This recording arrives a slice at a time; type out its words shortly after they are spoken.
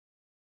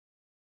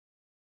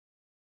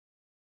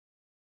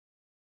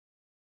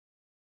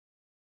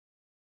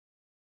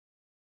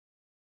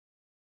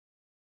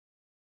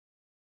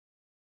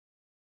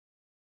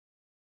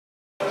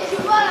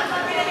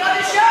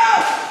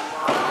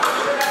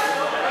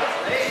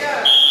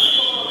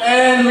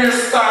And we're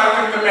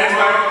starting the match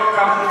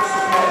by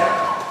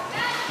Luc-sur-Mer.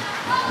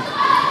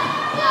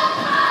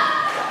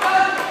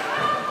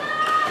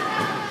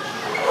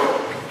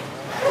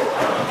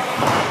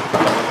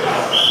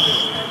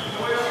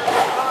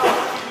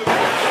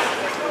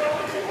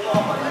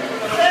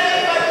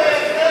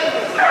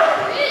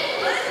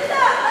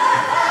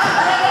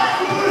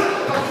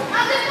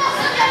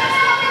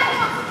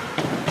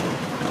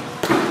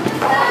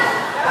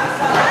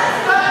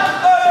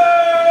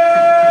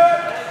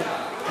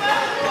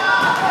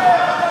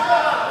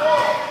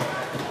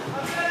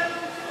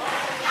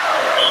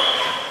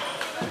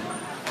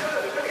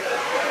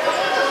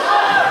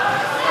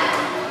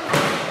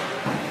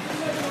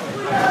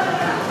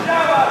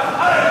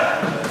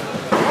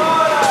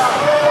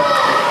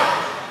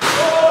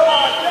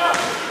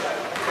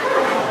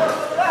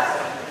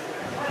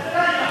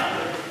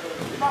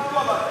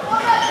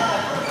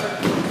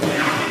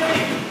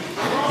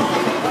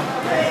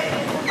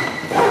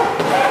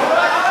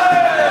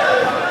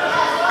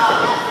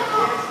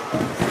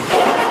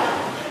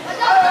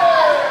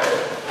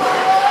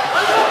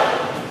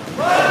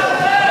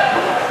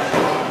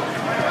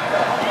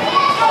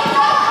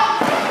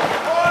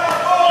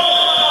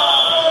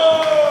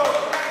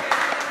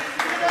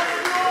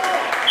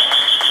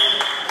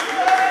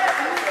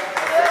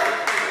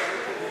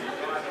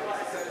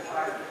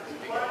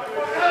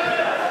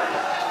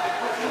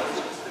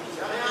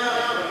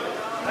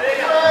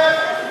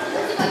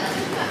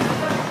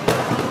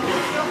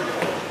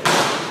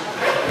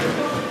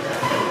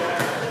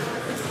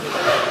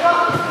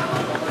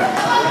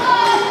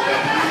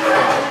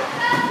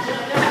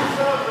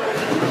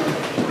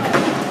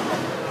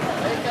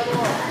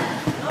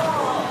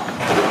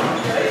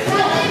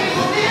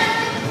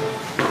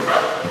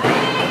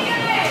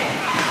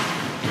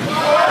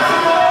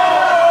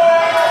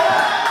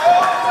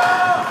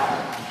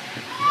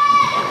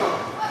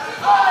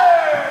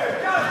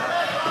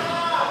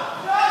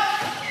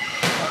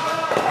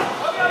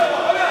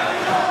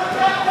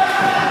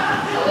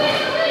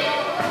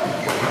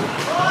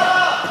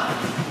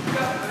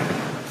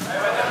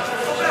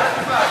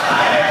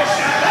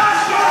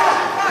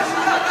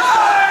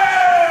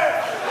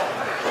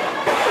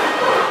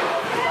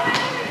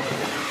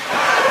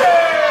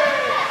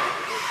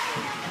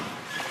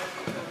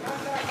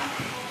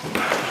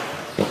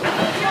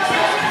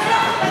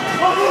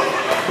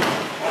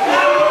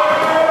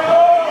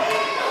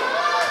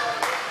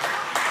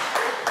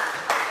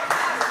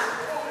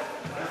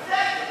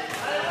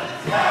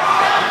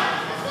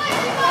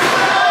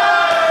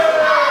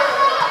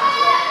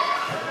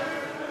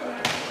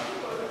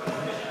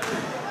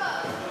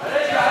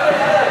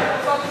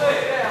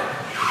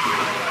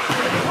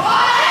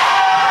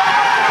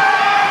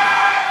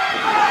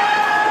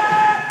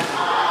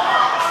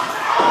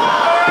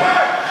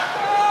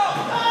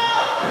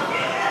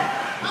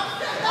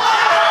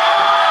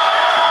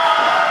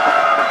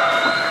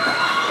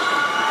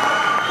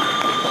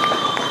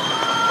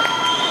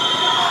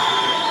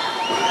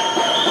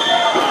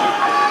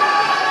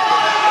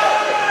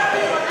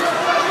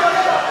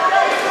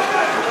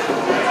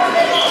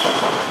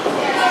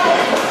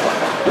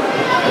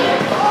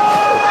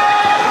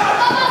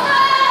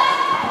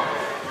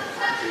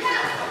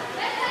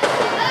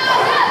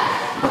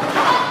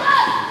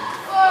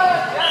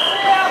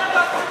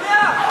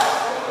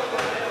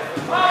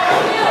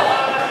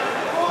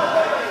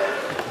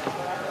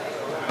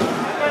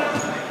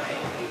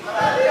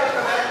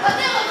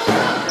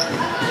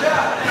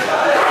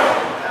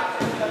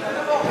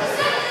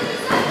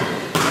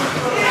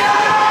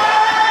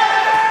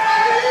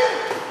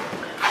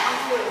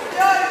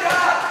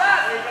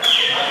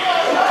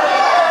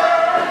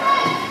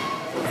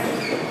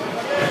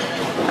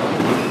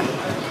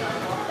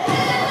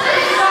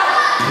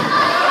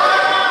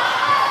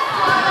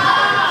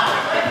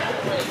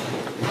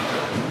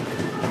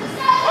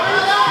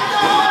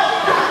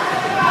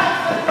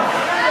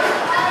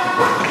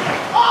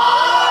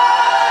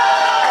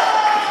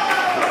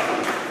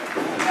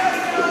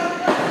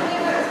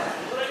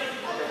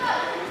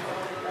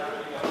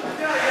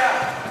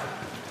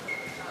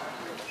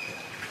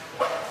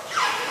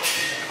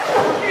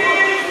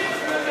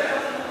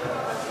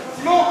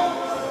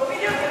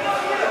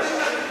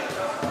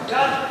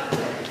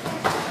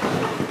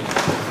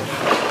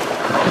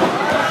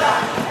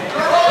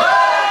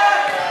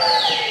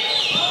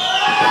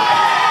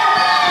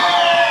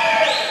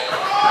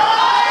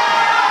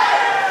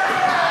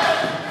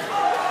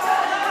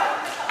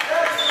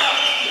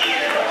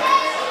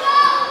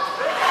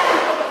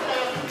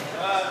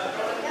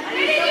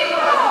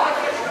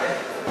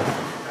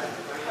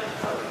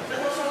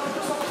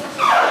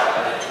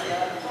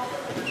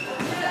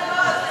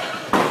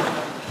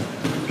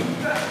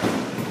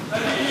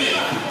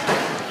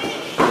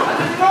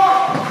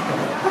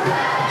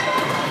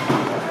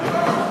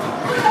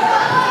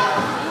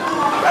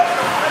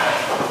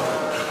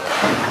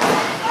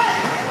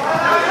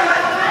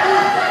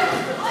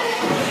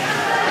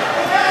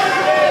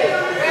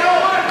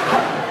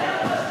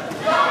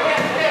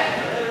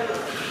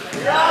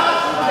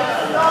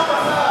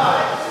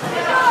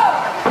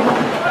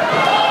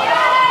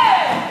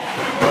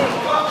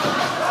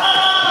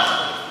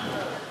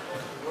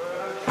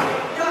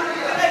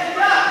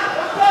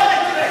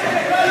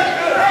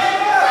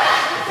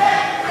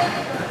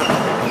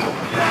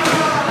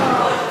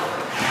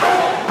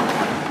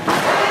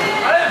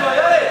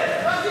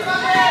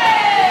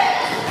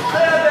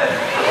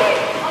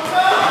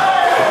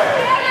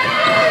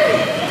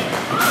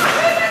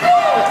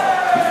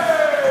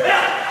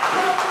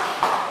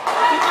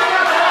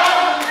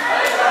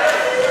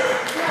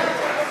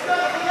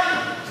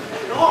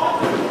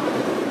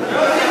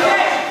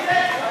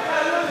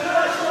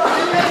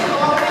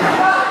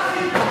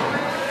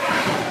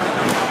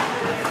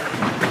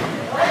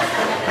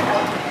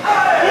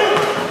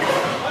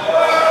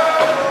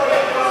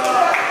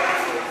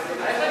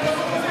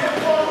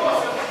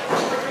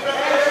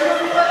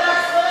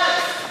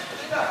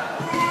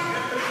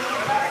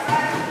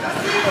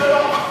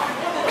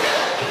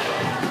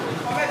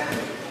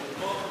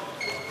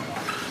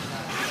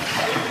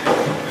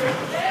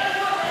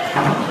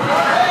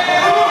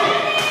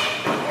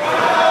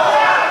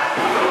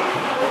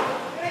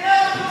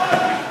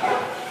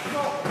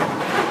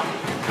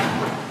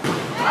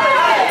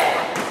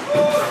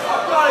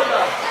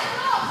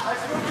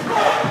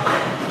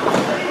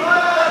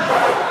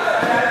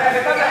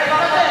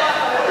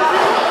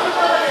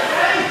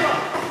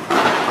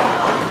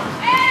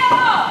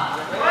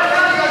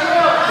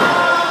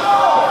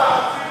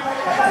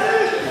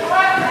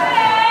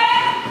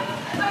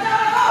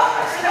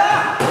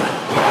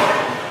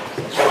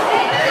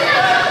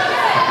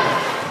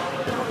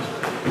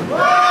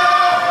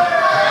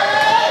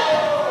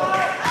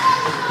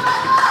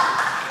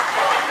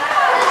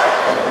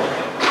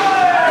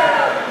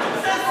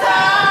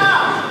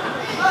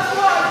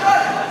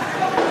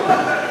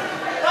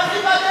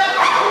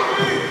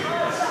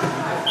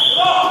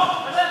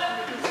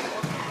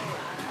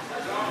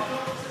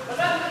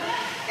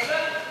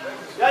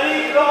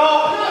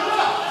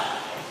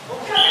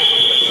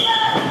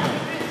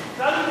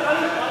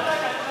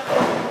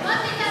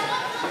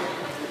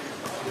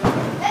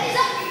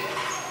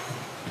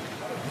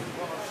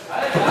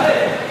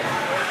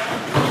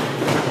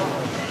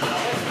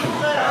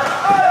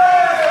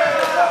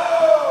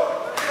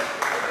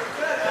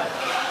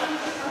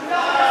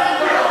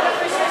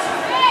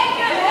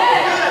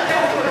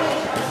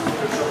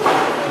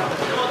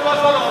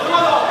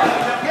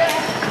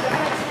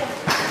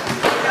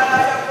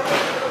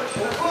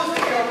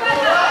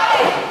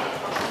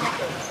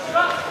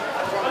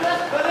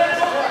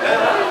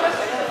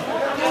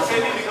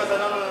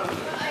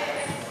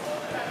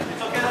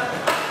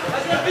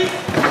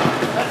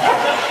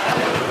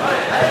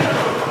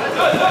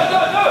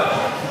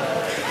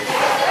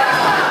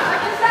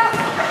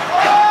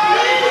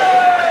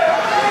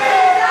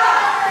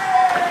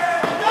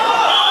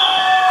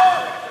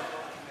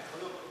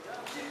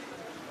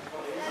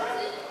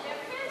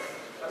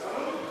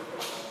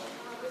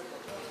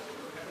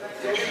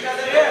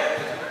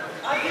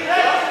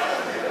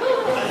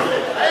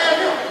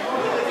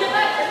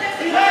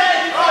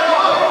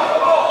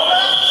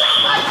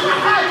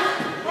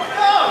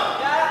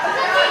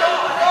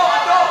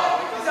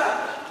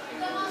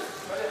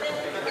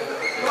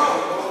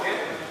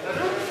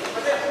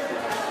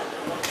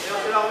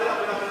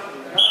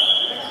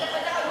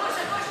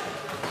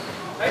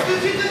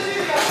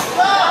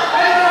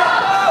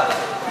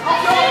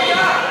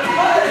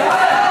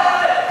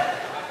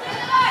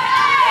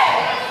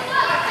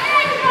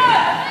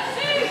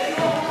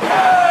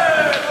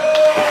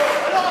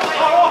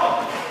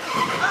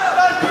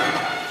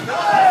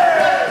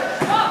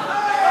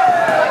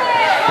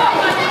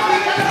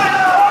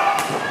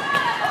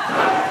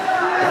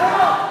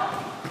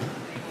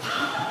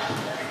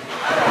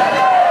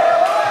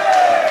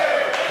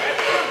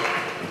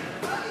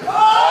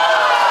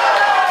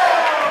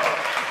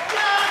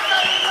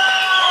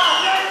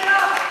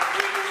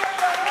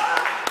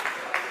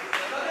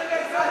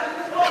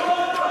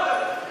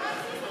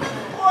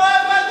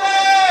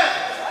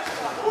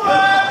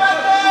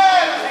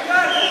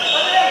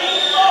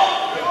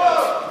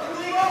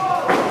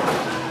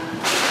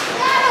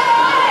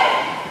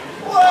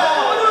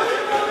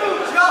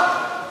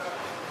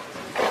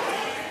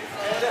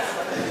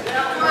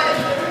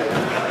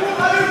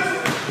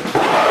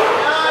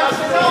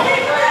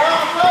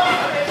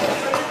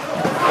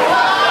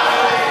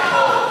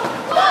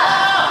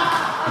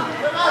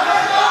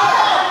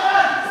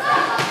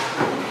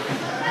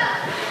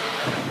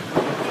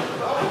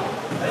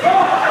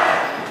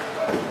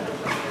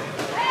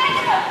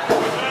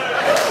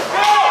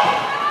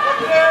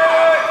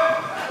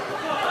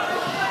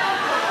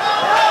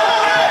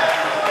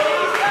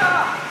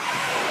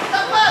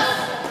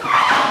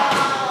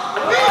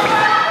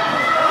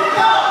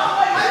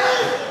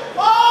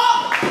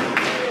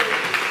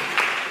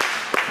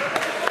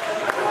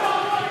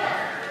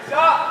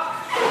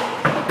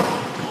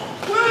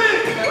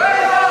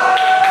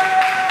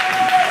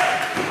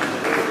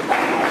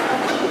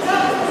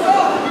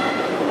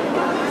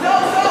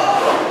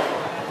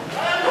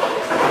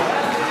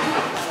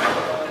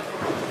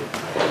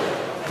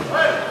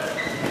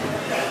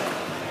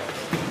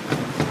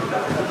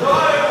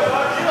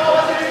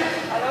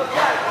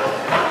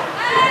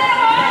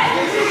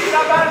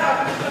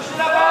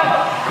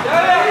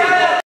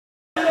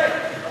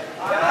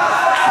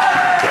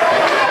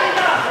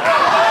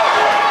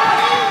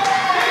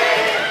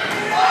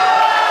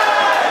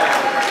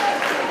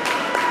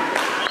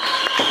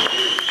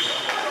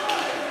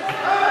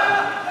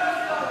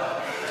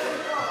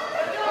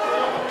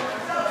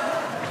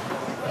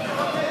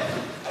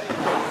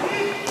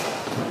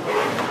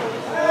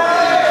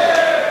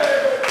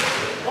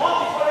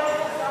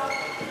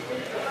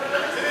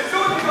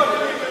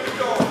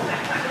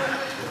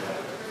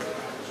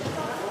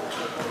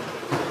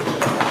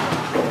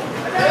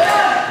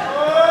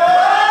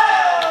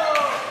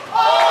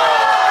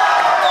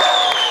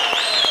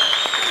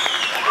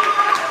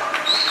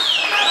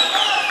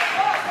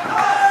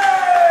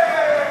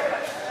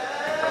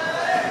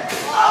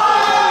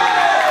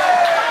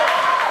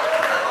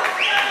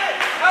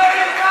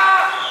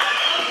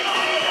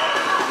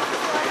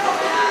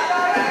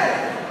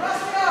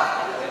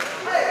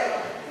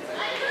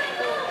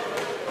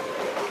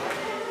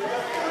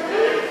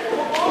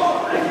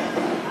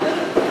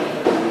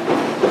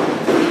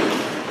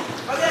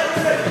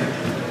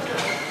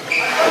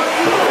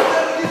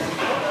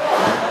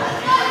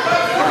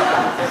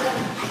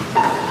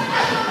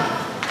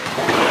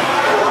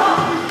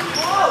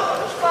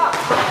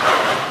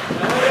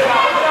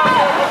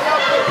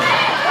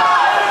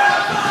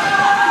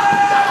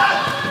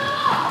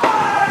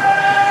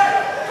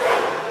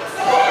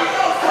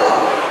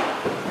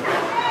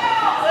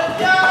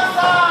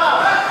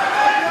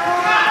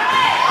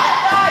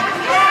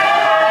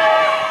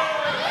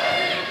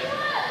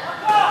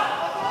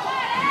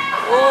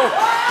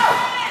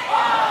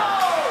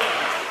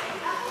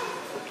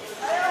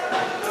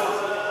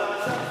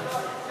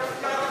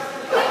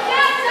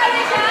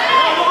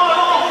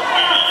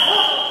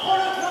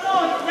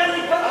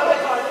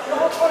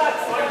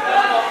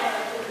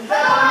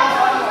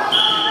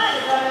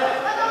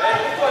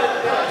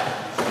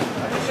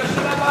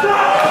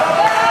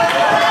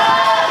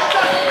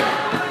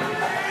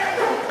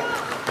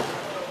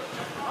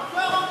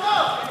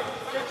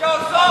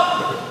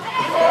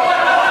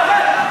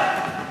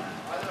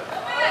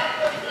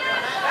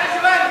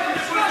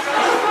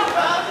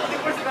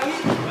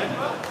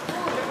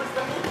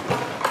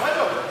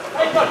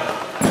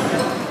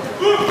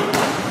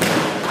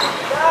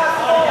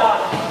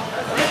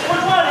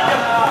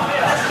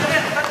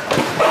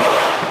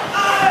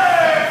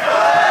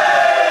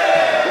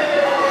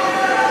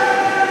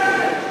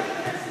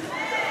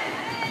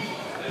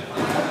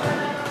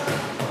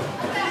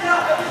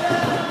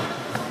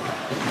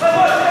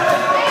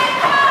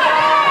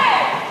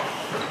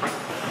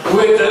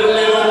 With a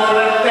little more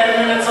than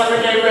 10 minutes on the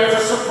game, we have a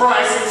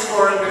surprising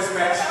score in this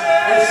match.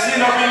 It's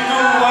SHINOBIS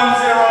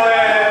 2-1-0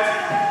 ahead.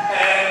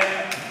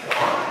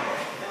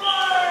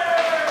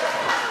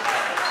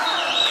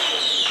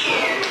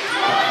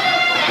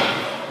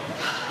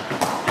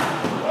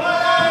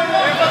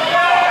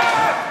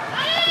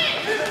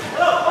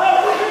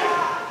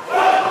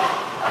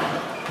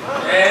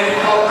 And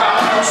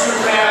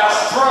Luc-sur-Mer are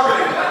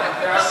struggling.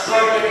 They are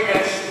struggling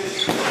against this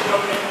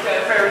SHINOBIS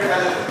very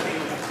talented team.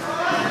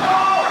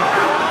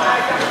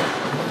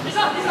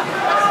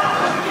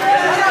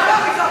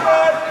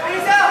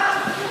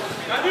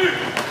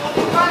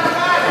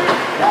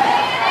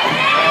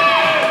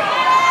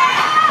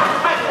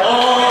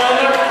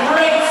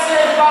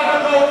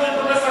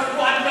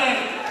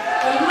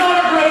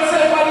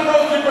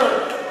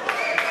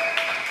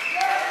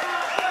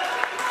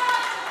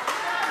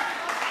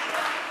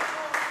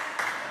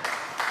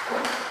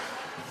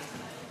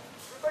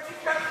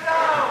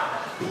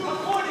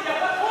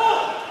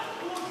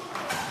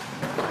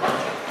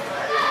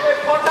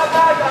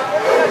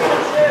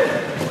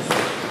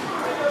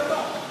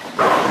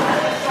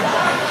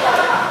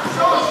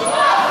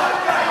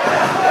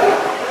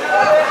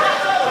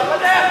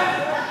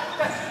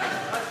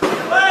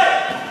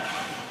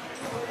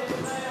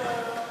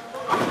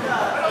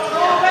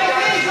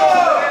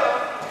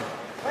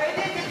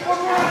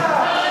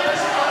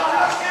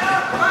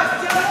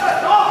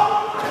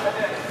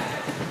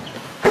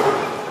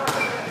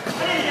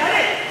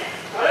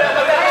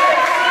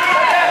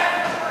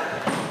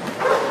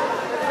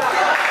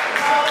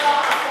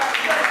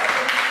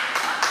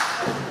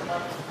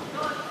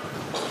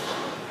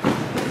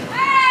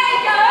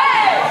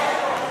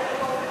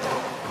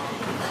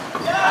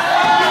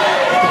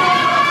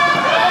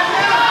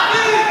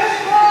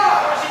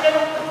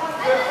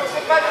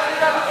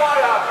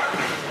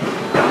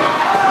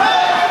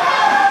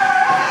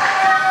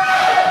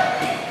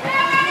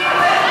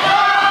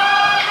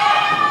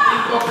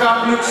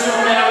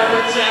 Luc-sur-Mer with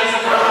a chance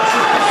of going to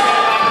the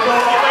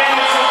goal. And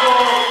it's a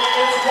goal.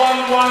 It's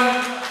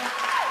 1-1.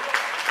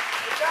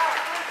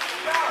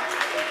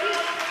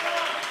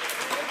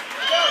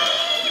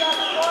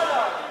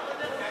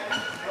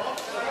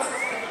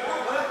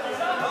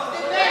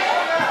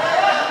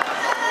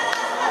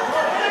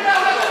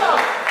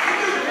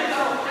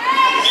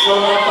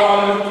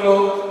 Zaandam,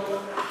 Luc.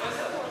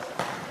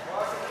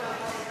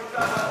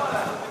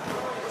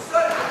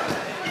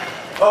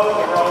 Oh,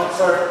 wrong,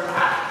 sorry.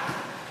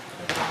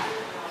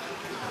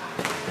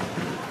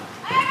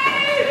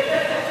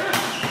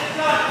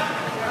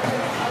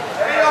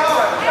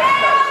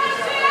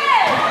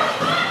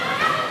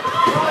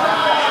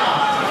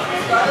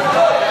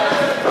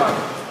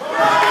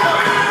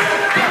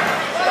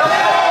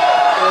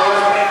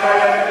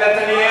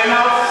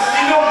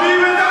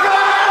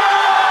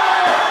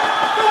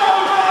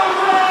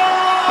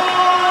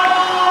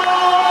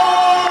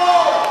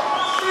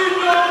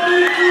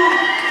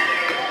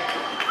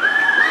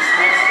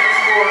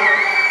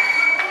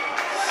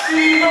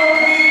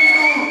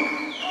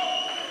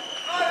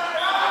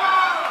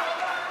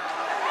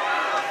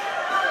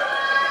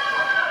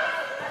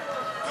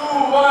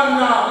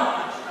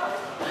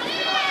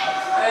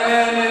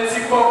 And it's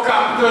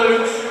HIPPOCAMPES de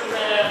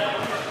Luc-sur-Mer.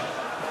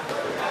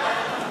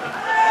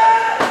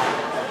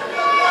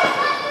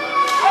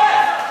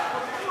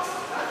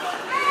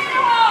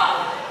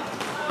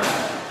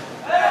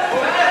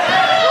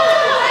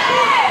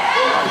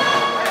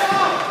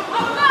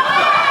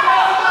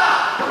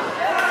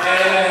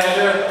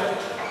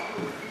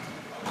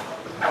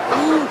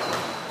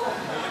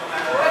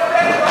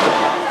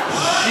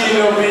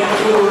 SHINOBIS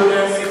 2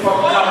 against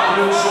HIPPOCAMPES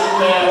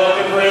Luc-sur-Mer. What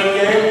a great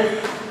game.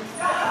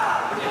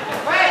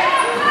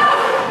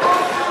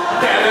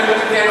 Talented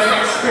against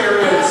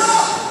experience.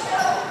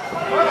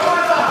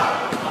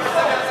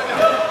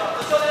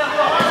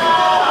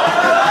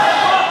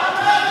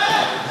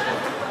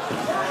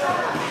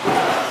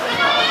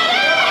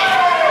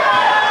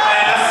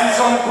 And I see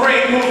some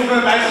great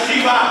movement by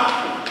Shiva.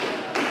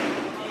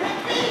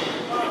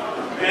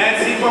 And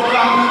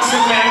HIPPOCAMPES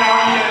Luc-sur-Mer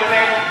on the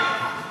attack.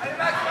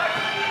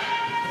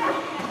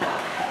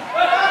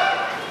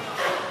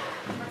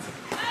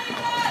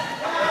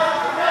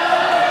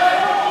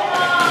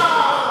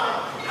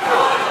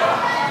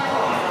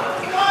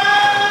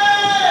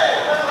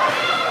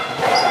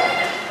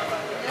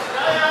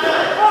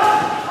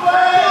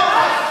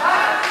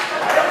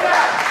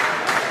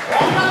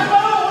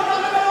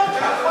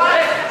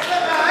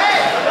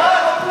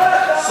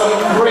 Some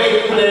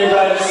great play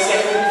by the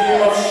second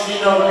team of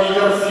SHINOBIS,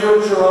 your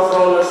future of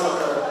roller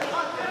soccer.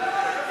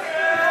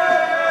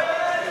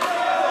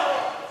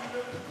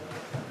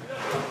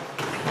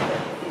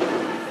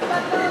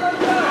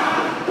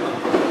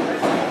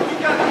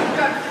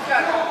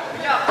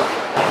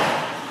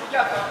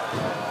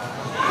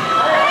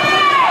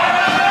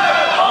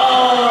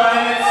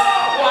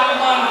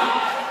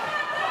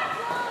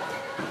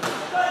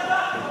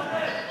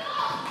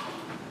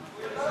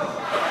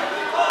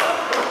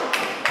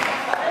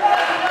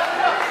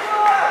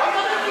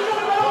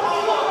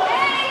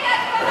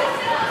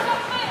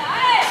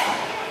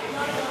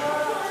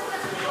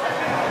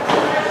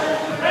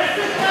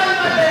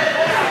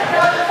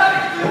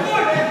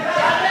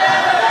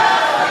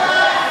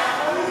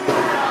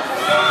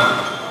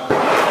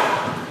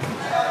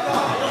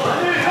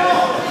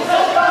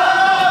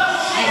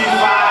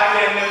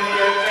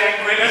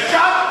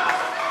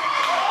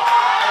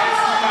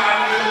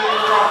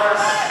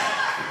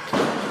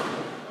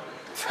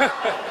 Well,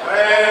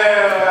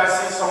 I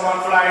see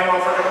someone flying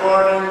over the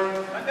border.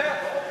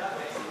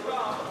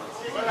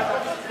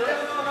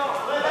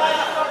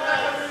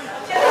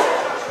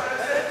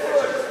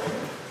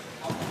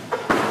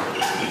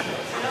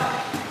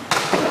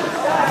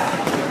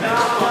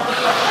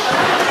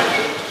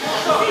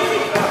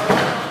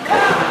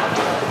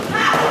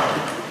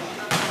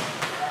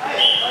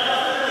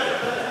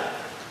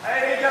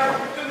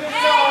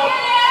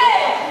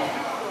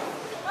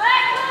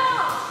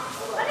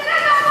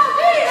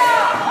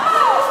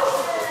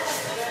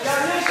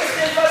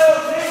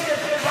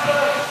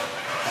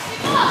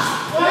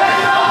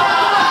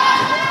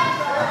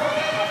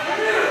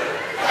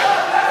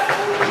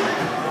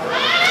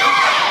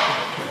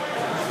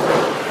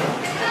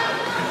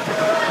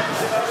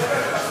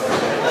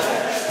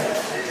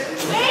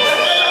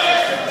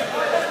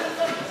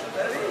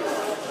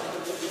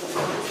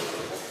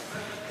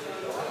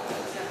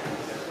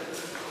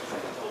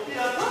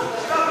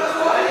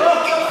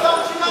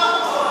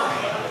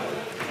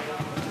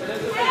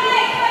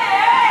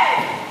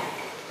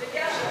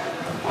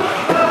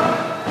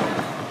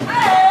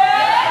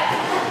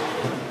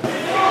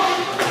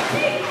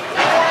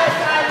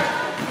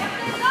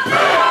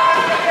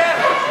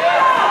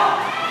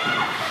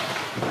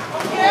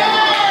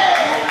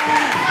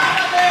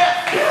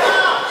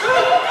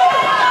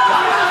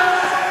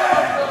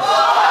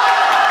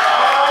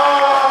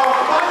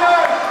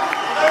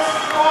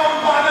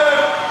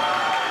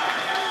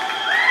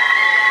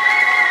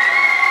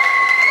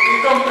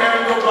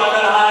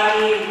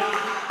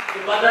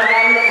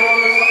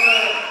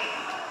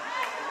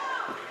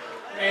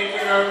 Making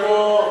her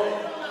goal.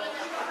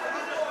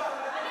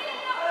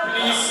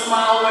 Please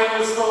smile when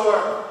you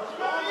score.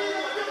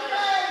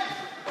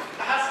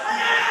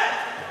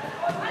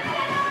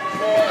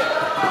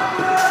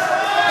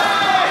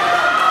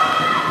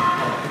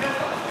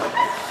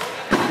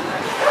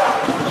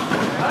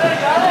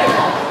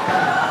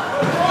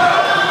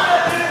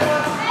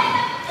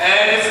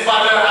 And it's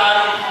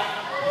Badarani.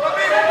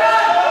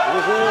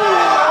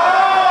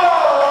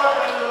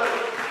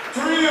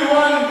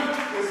 3-1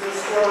 is the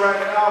score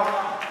right now.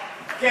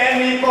 Can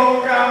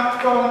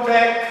HIPPOCAMPES come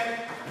back?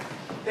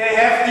 They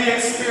have the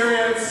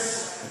experience.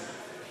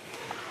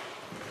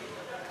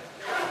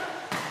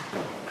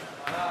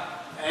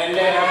 And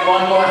they have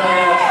one more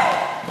hand.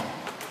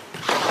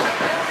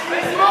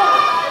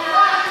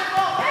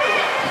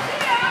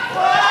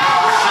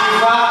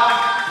 Shiva.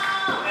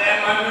 And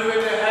Manu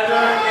with the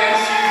header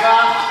against Shiva.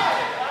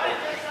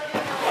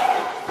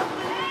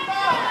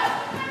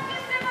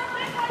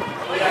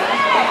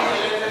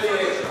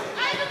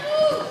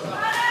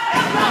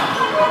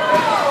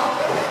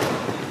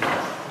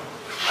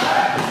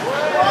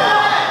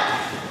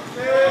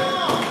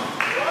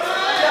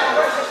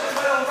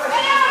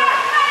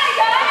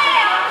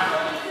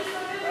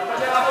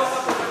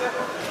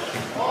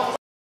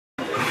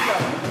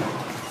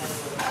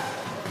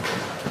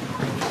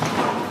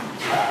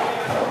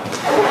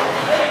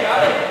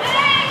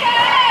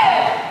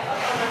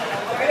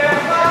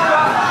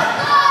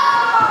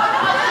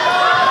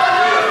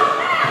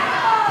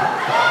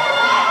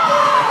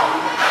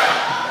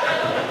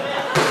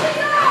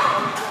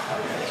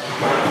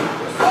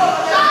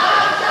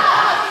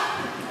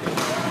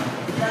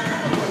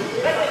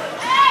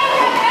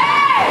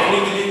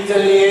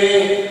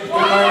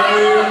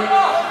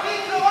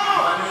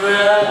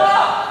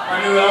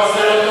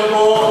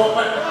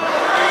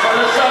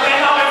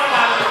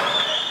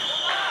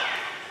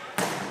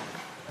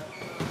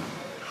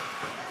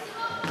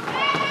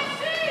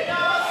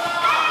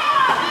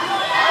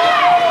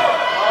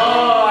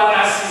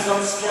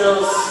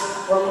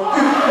 From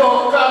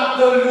HIPPOCAMPES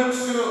to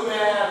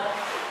Luc-sur-Mer.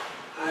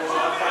 I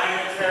find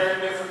it very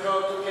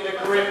difficult to get a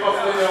grip of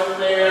the young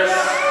players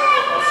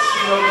of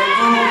SHINOBIS.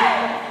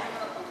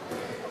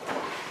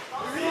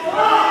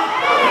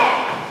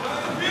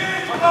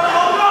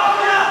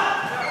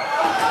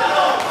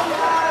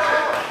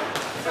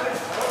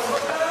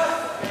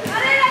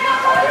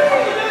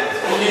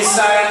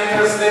 Lisa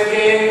enters the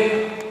game.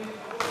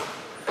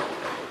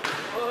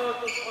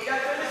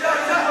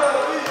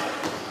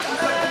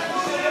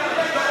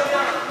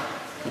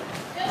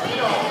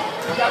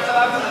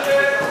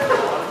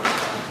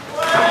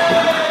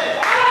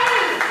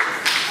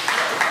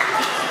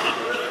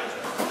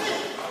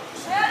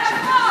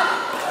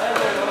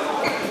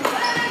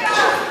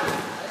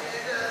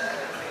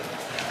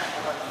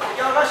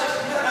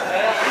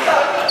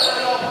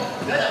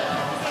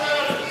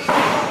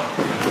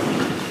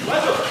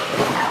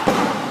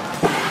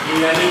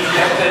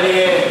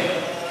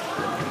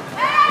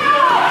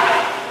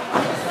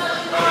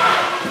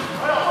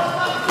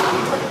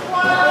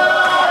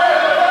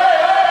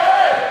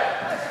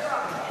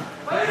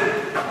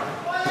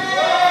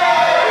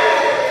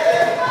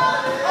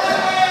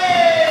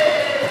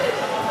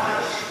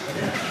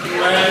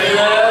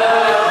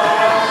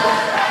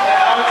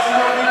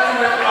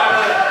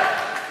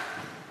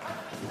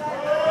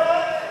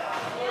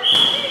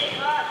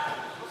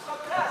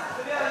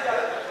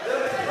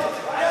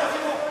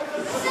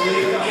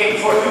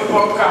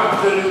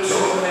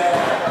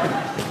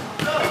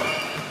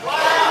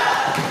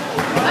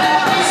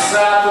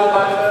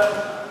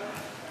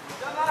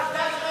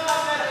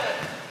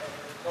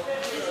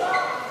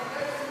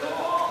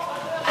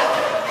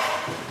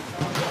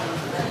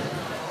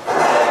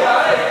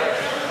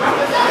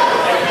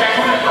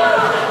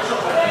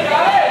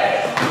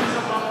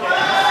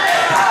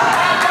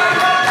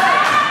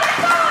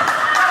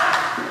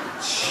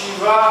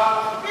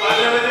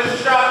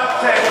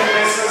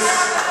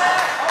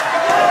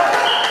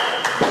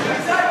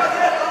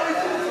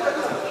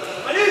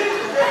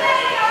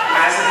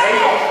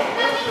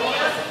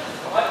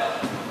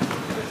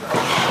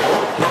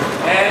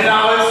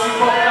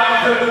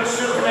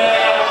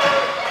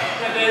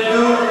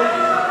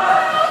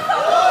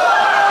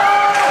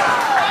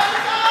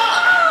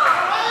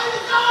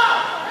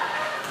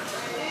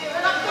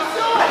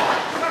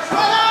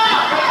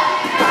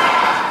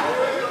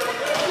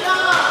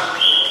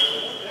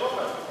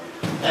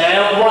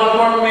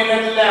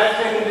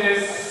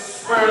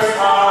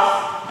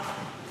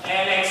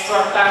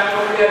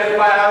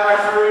 by our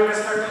referee,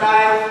 Mr.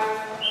 Clyde.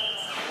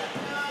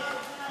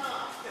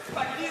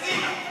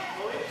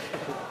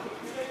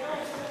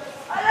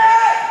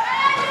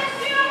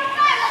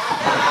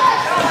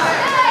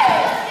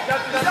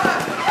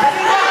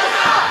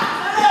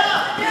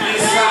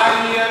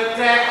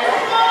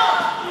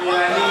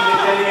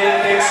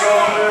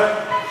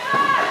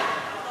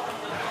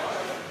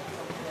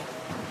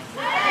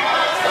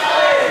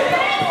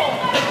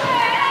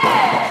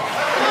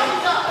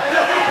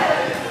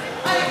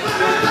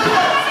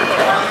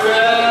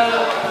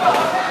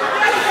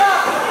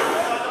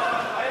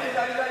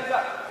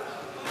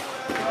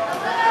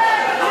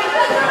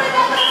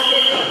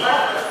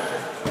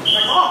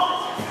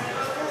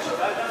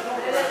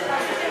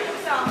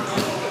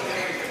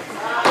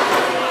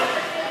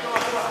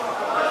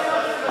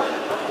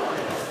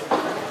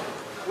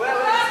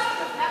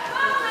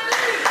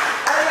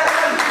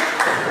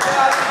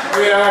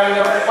 We are in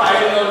the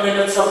final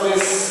minutes of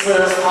this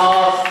first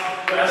half,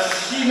 where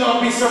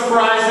SHINOBIS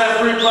surprised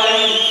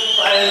everybody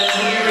by a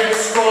 3-win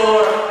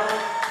score.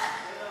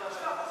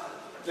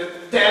 The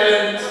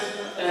talent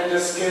and the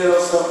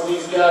skills of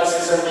these guys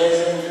is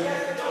amazing.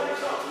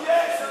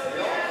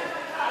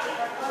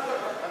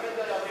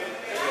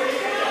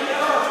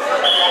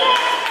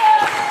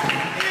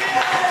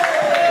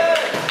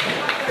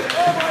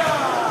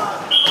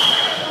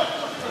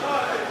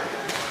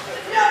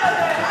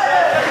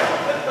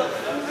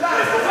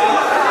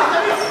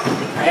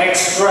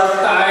 Extra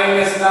time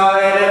is now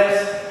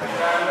added.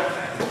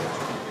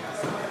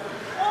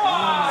 We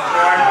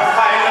are in the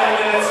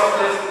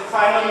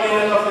final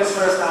minute of this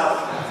first half.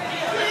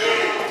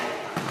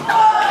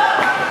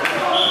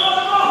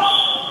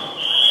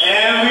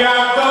 And we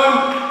are done.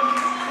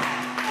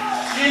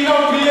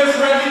 SHINOBIS is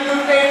ready to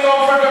take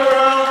over the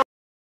world.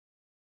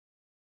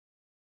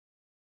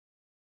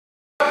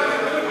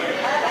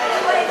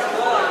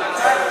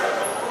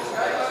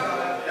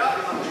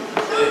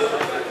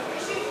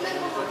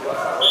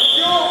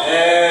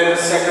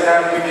 Second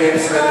half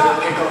begins with the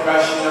kick-off by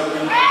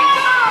SHINOBIS.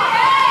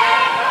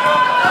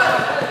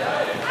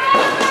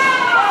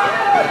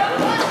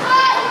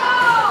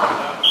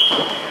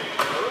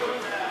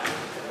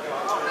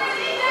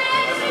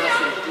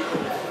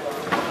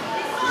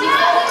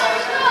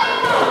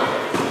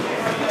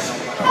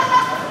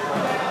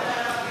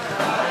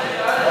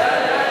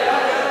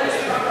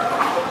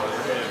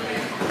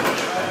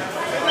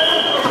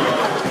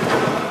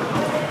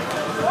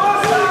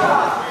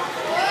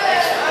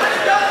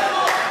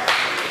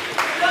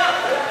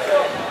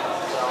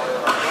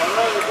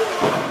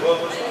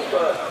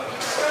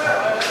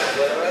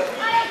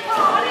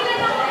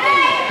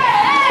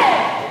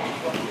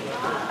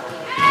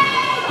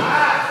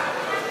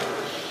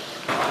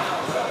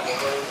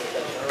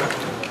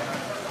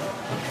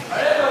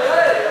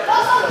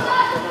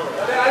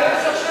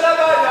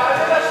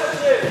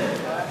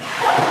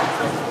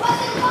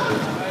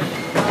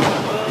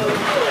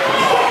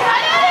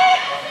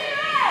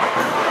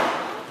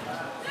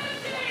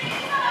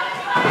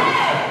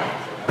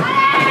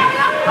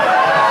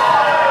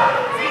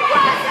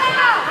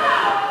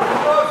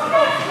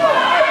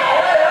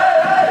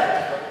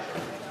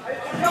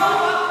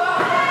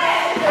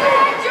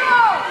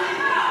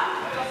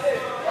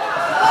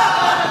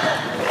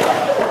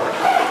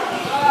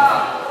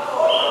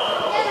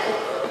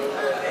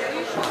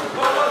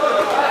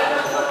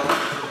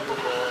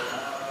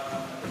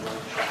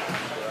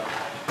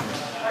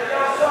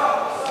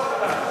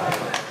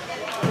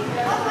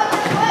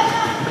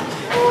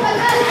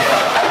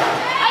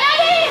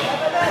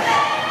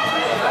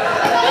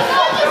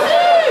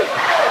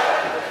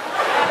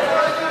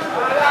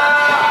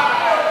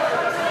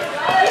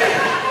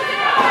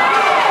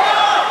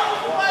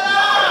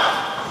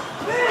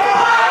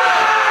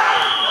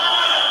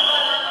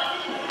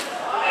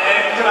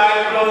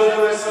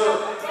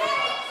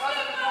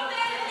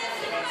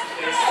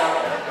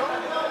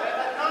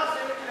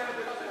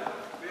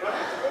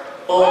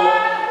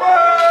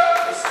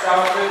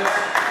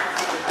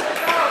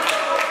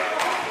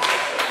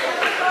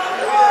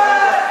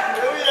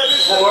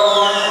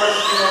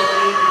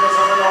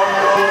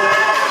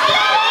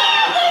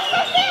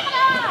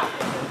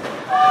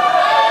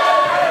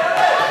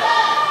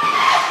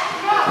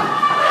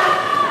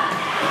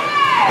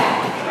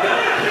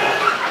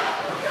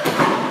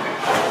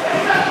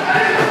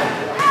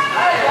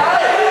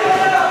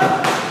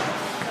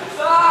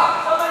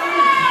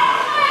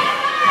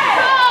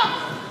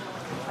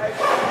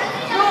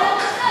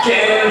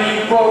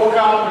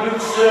 HIPPOCAMPES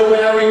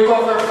Luc-sur-Mer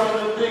recover from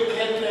the big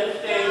hit they've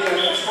taken.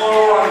 It's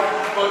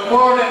 4-1, but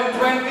more than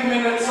 20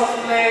 minutes of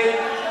play.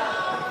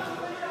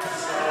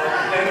 So,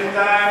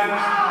 anytime,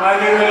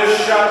 Mali with a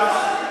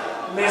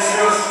shot,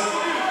 misses.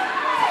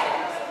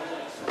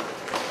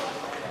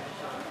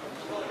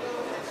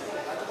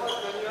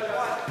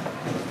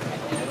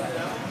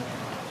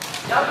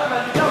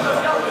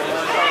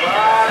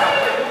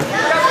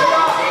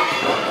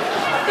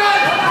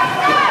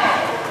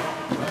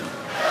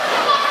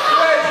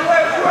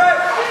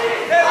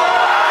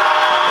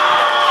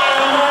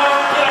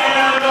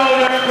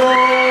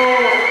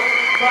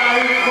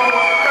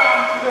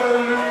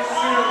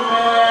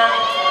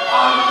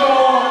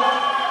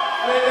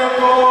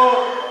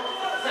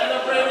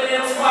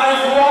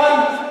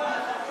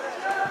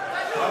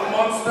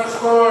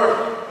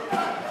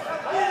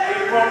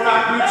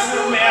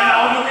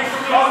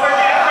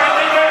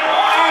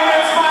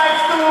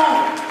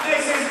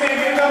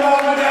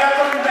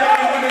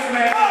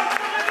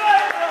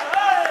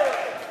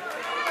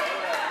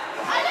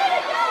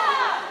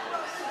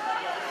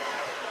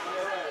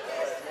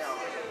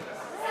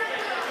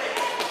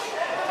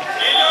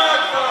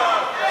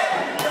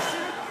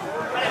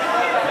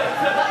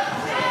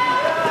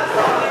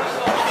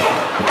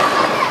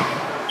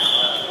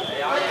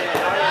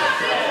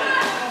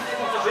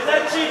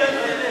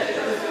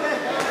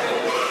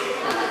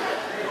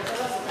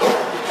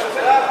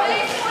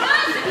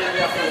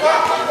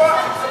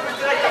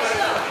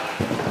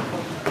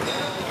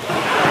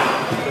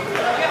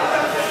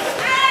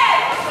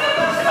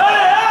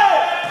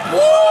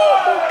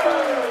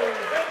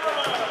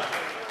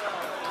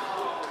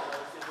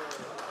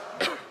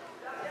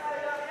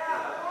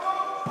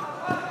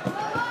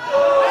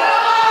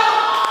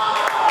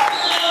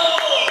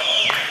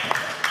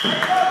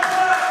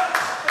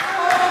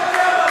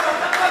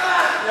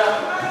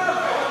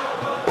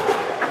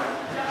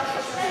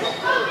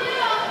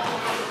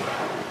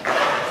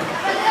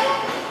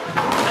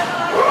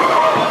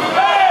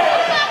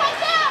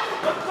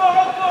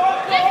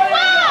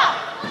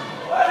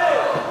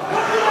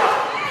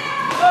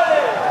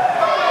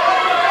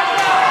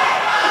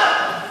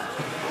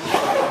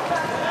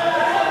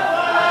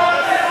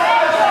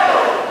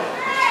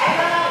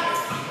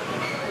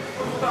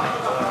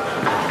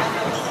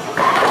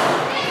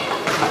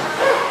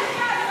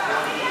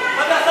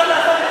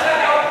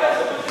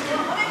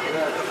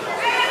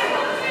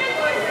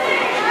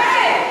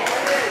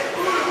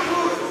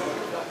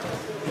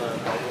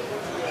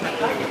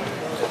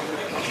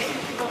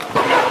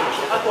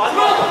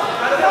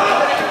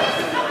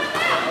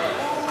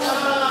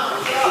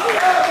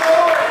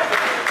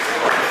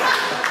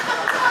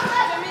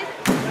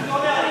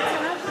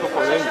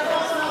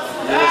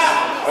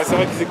 Ouais, c'est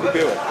vrai qu'il s'est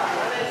coupé, ouais.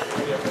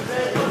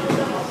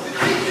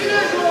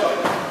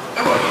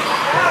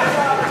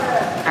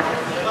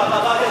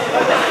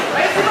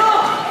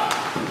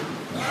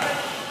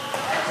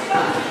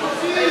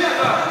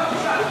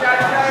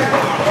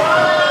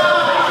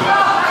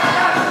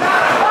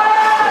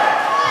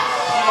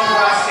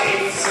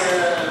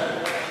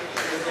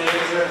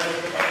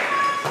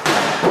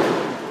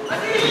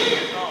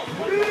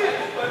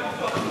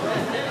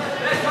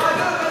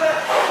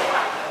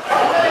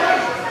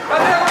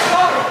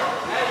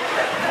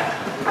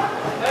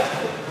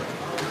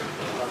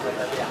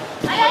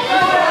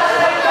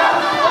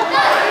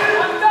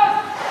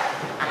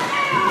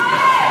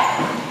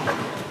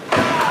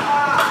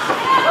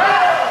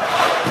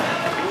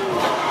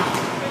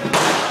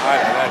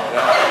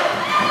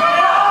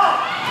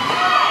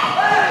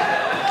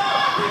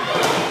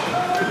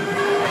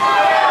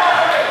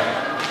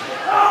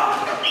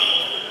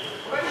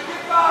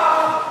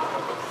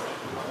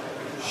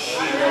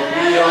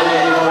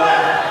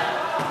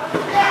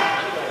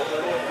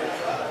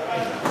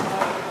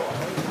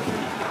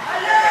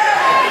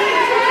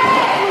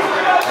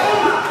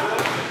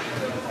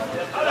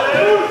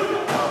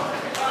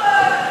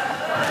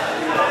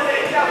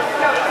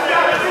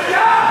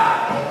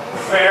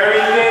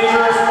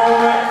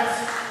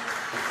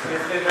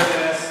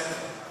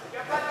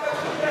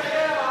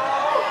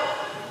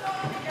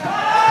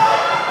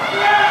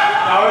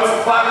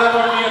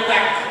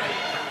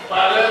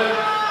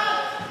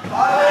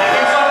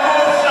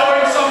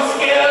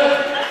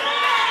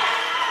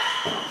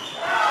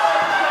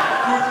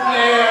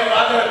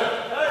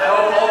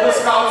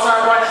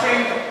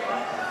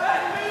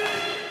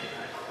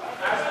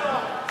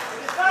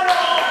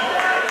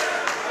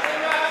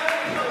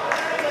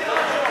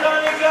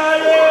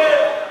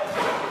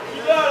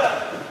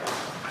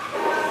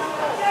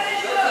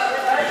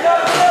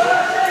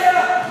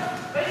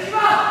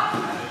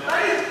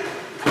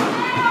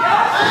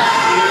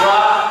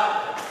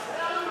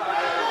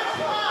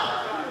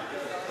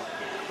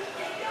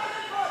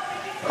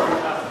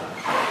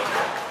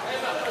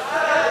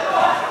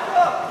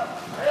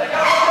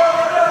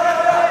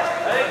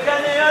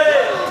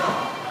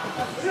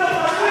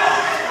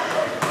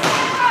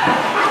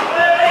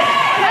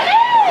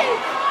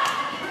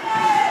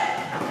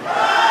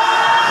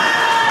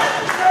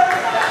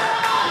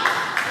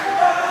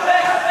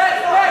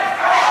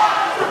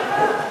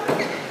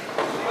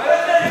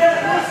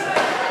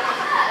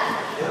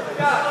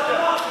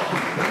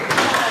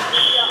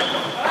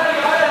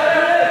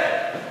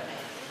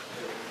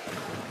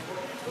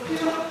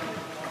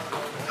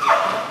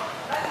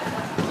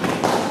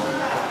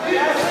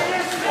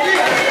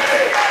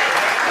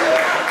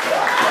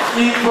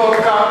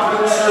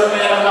 HIPPOCAMPES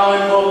Luc-sur-Mer now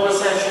in ball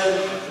possession.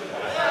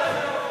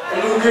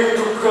 Looking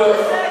to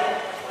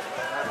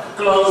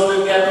close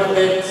the gap a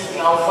bit.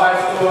 Now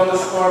 5-2 on the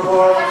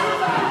scoreboard.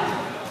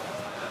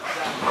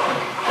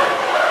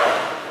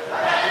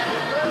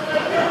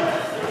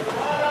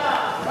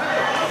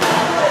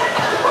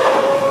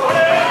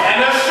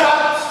 And a shot!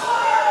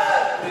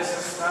 This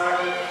is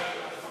started.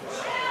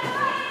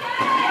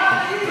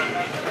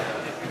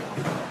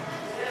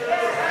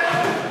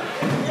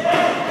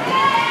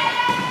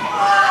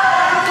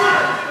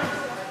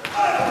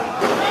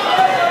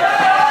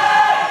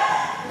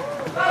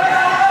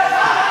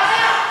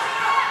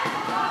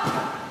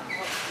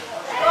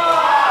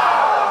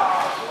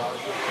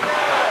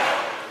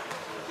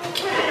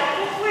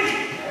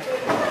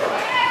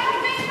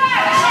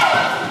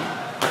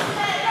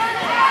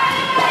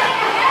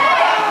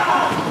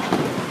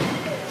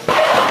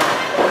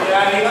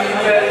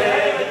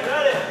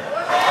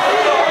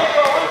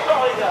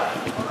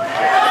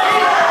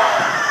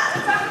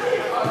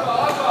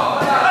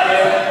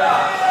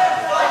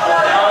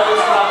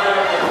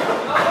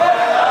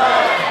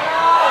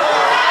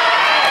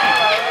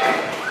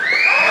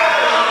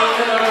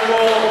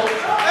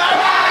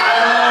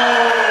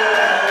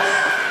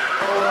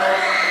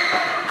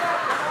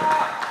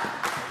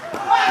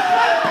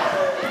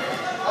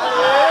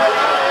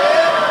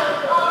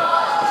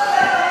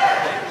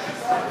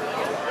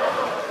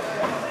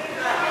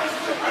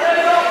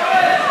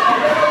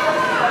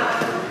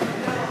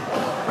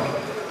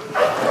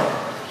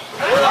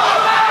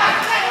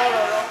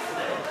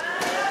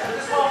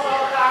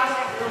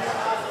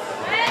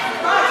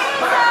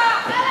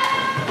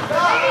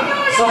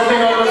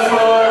 Something on the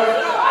floor.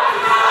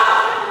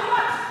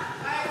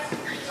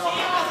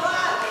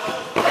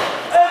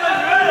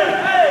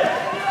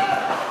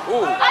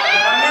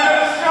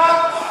 Another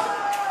shot.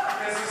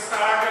 This is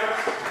started.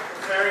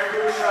 Very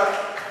good shot.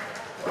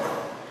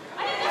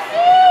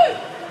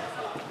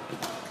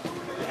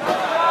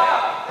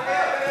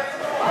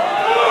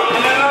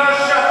 And another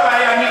shot by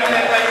Yannick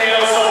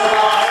Netanyahu so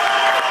far.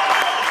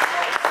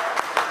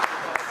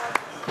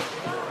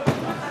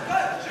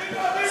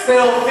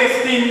 Still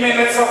 15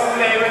 minutes of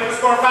play with the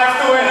score 5-2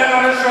 and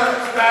another shot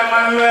by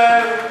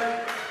Manuel.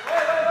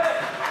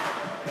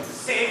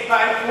 Saved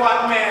by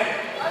Quad Man.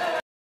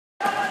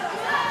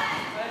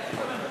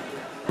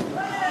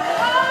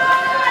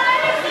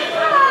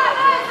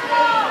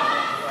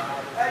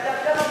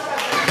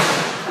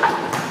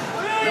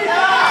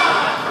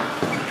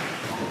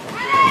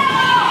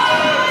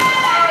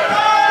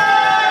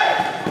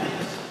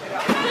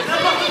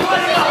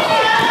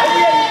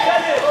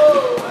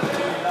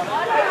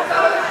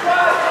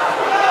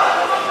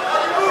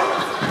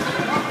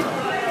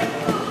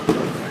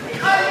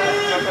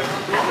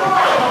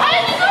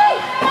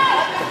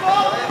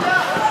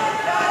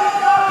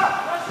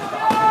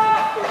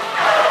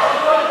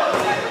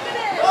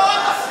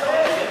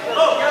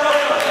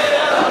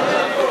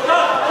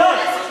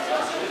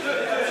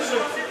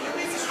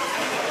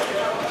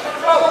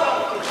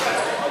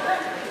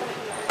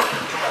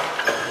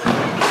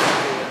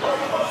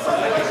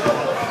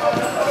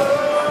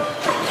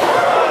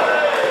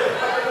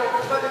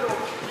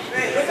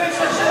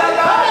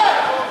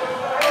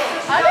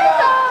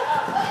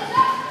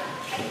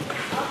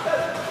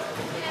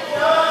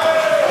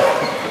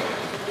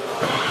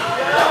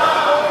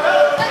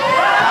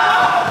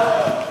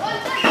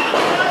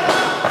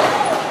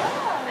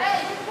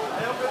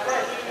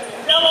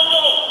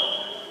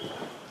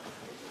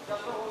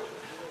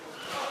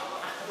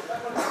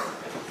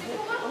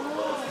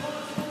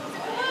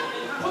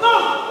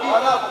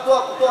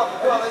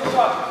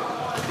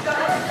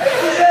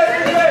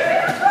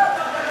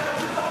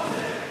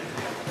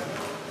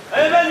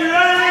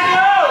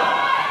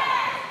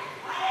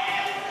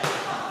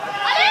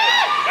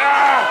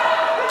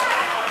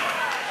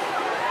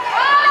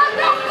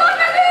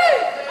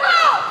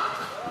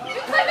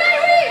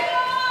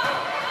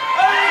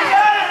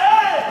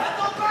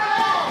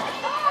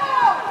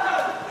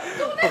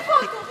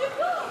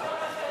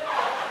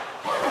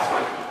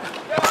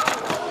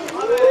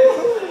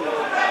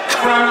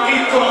 Francky,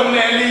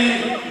 Cornelie,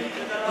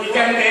 he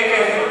can make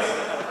it.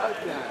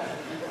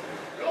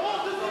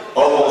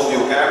 Almost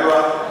new camera.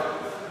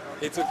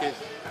 It's okay.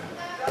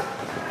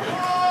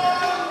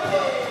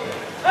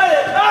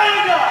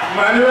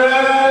 Manuel!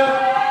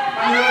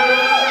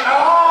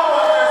 Oh,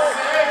 what a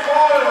save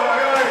goal!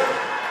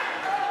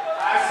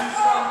 I see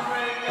some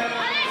great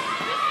talent.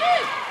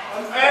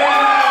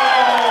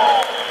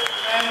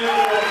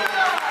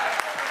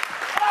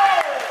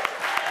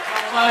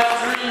 And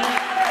 5-3.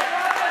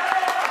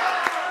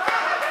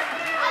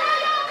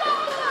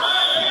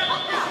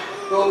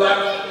 Go back.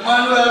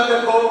 Manuel the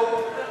goal.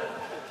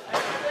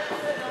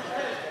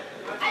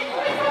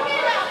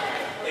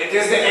 It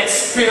is the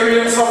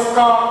experience of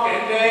Cork,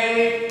 and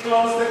they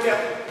close the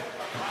gap.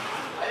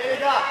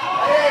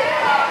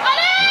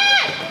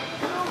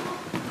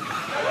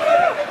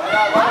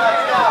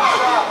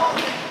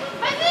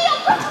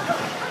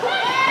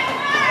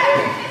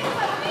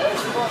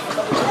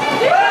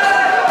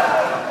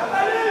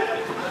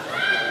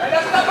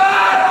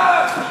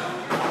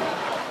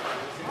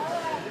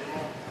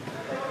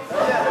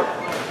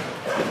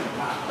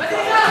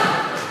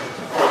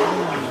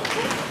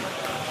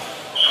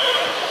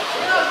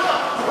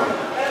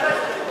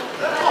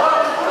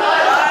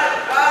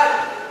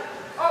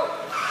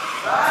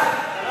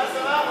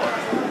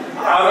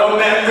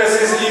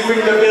 The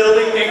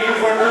building, thank you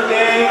for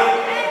today.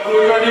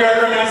 Good on the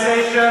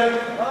organization.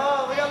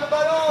 Oh, regarde le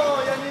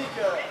ballon, Yannick.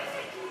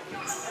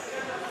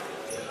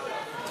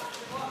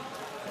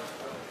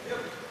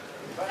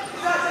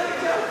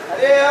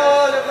 Allez,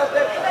 oh, lève la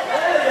tête.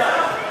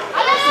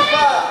 Allez, c'est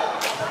pas.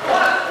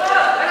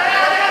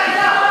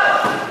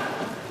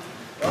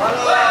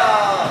 Voilà.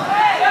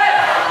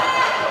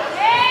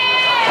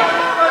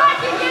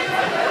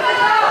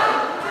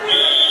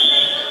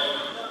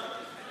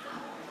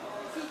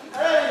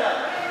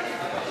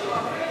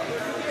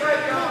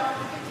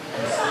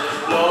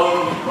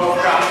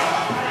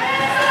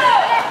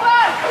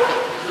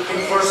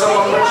 Some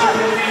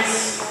opportunities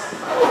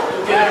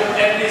to get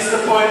at least a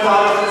point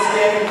out of this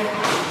game.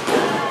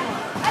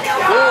 Again,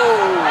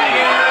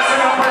 that's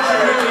an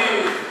opportunity.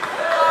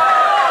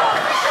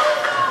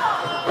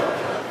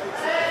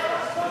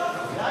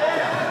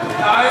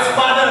 Now it's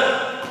Butter.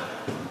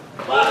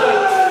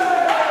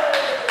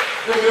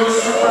 The new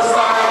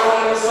superstar of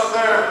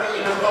Rollersoccer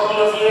in a couple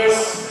of years.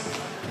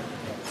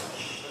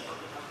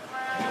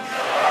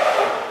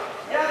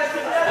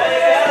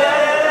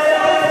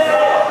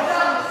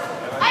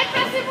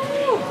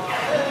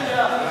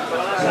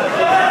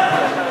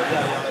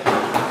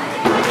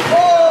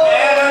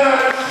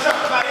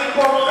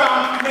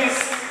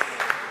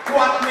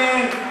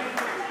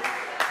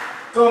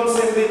 Comes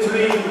in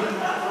between.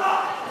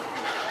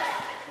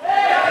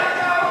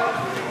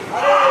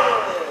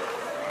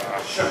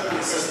 Shot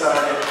this is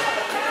started.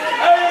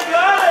 Hey,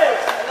 got it!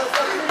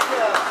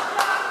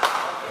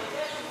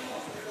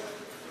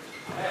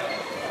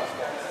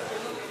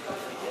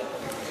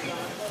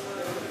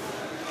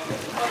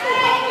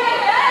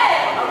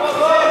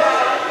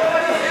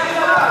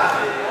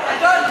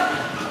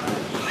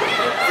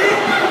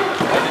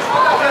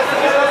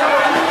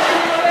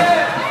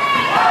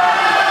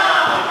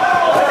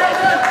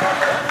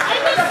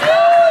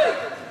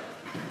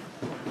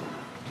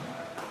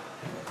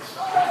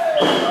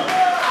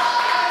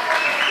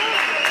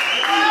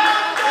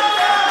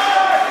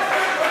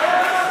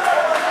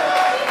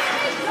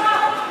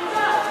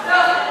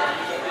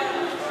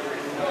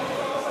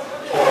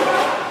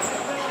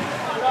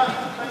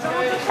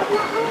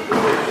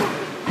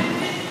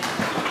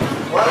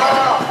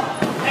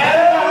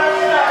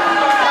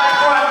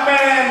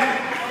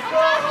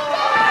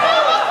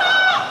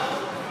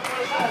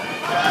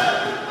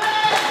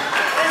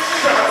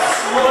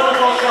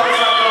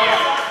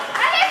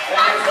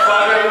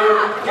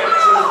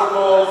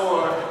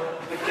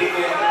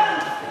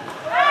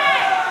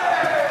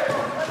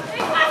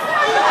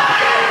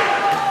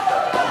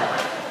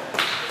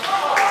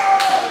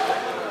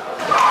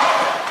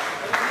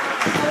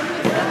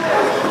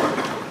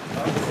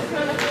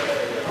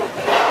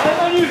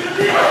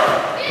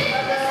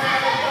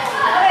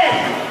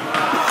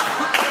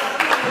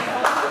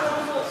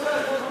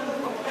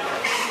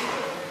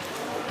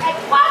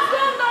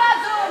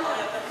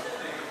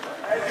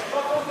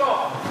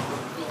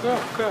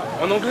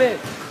 En anglais.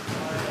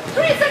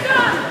 3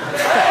 seconds.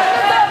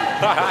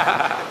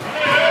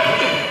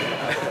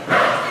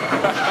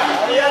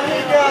 Allez,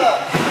 Yannick.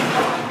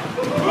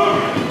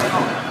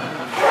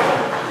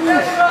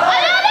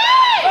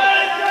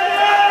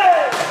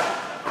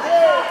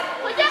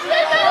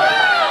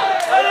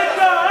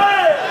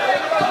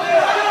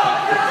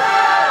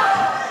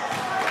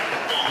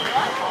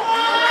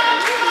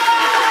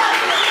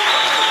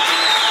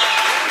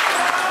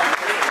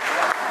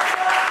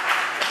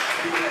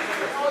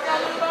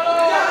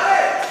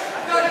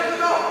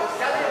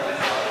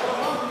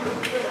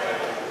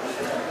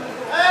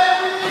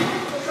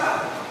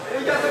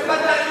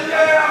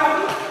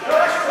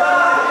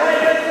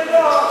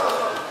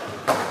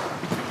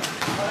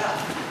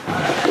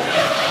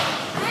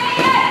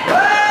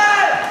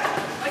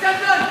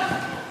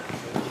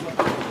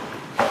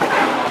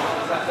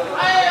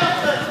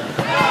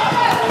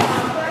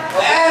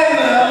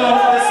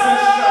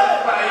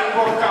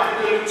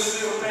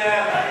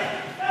 Luc-sur-Mer.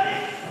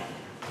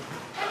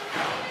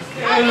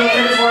 Still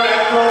looking for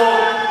that goal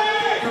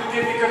to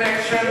get the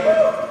connection.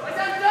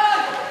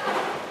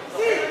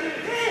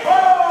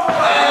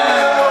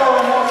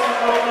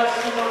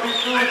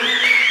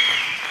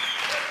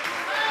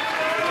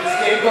 This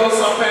game goes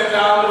up and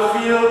down the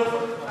field.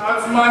 Now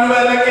it's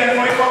Manuel again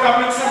for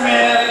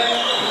Luc-sur-Mer.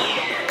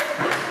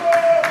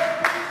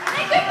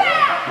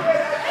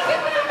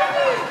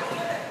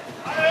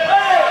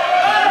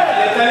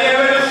 L'Italien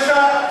with a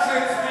shot,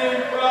 it's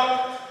being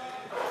blocked.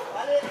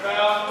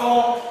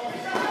 Zaandam,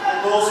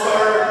 goal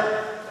scorer.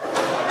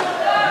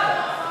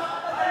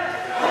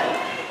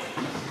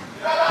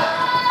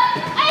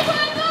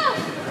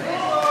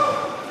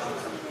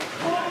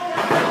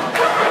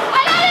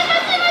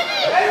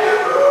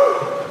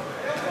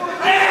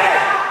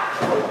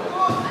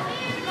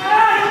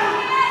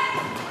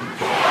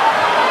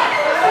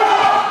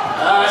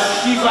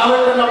 Shiva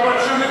with an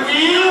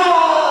opportunity.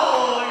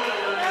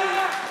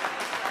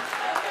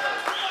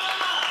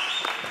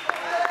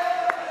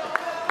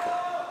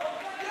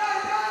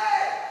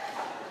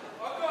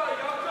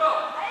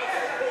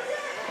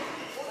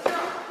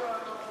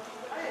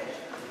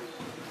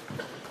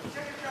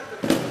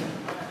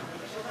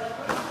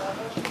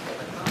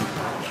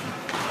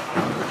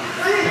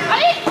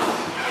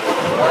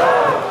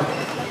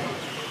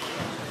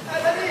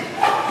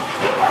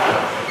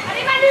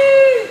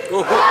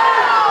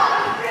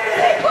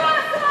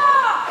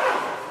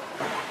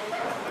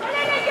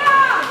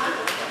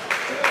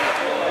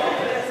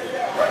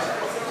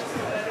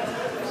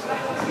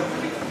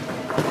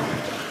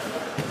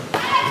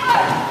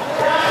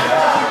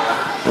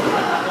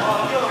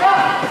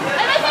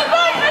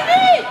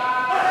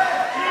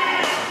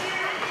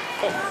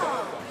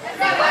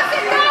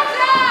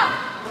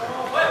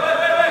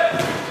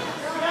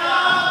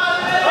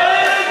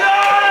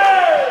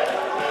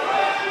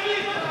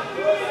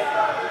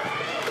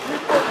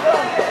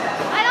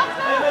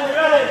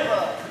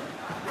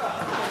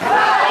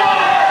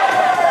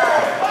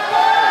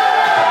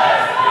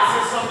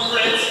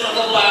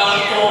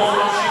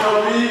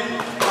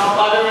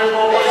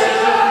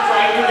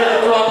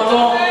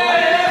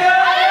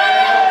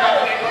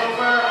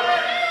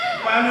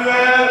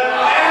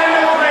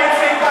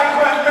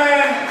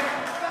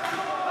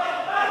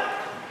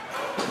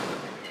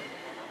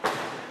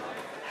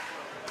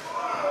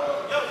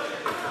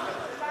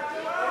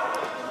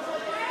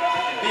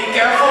 Be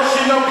careful,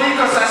 Shinobi,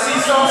 because I see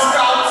some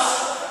scouts.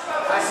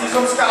 I see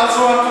some scouts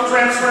who want to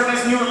transfer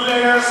these new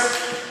players.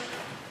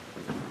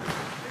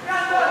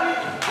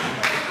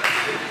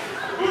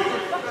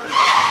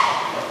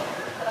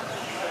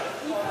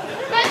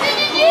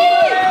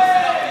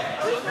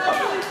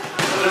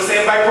 The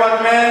same by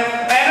Quadman.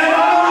 And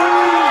another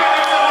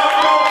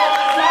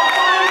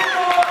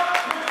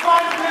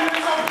 5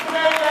 minutes of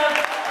play left.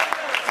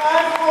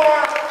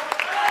 5-4.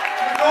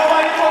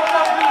 Nobody popped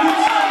up the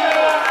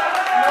Luc-sur-Mer.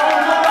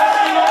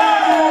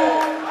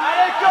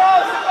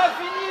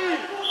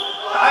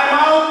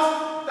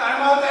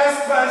 Time out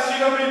asked by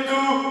Shinobi 2.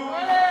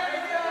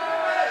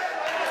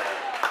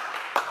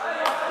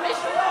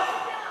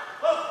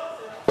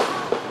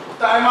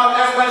 Time out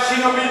asked by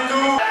Shinobi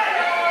 2.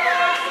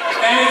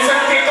 And it's a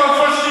kickoff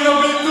for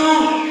Shinobi 2.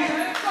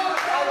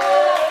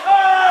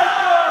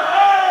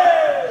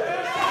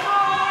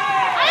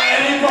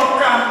 And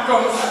HIPPOCAMPES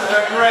comes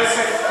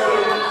aggressive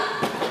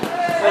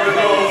for the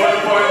goal, for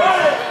the point.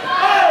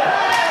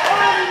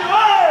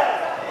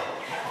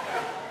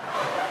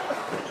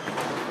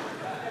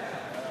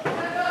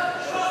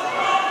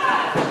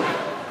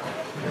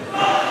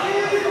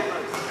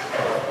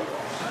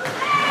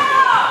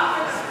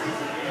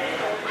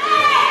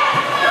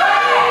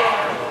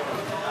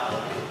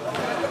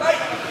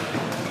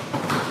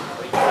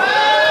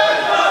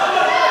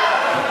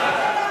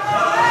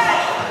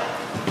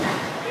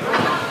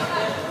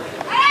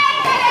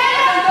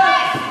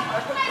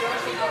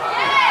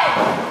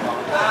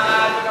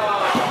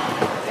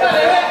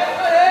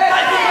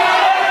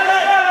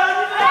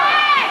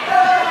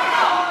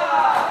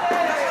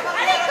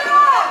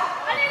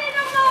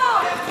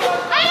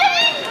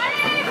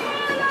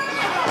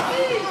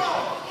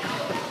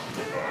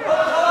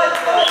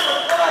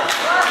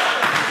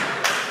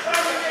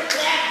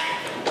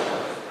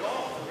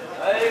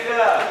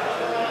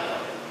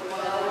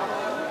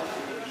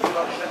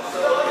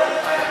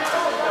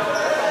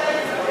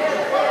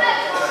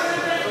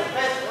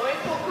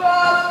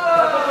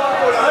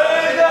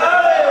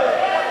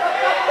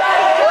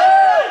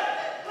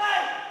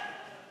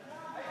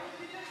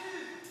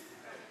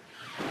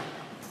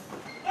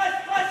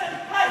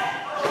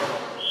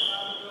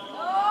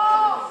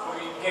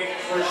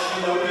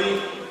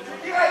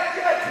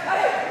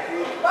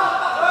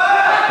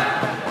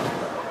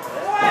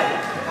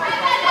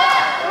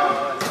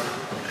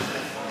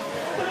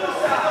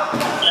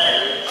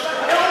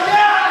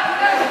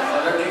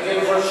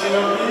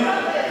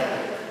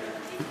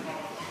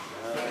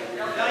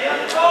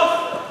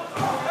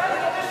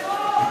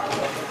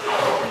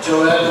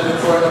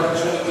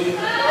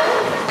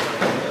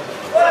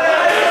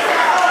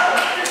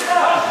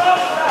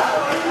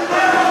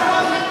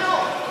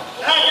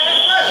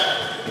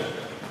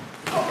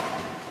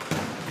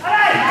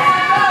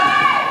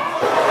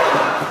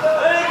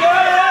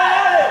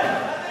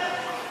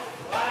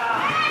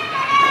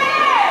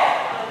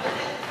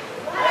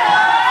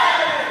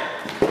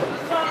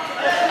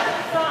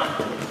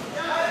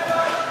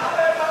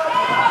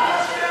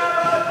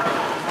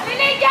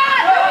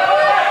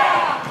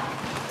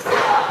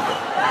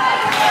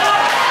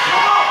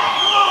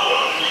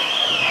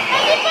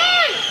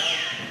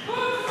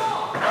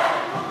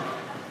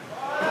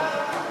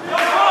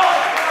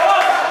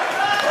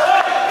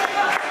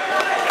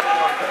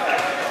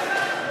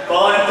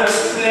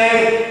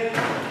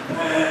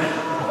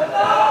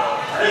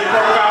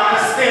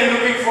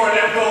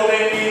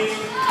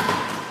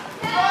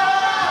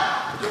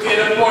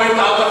 point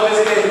out of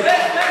this game.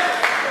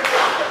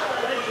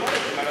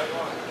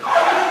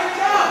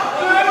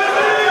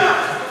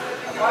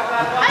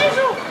 Allez,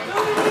 joue.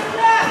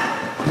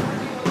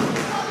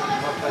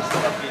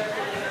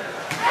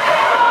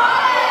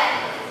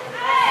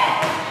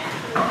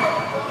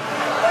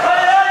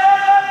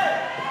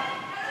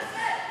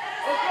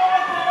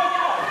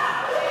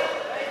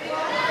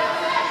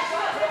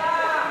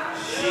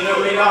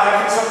 SHINOBIS now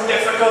having some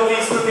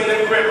difficulties to get a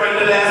grip in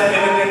the last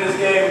minute in this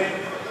game.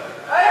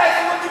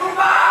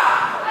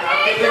 Now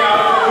getting out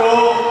of the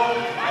goal.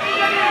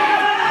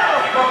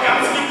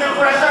 HIPPOCAMPES keep the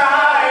pressure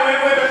high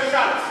with a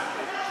shot.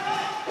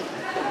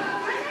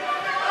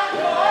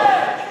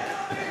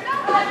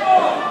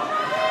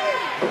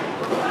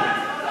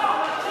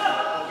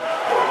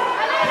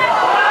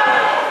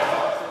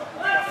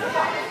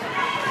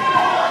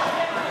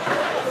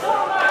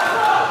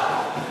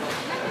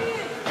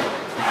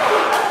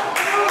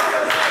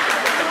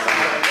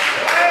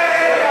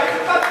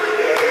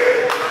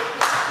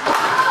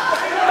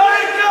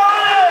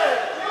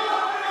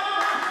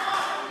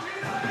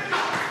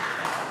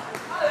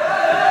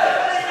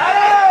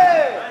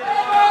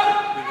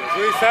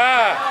 Ça.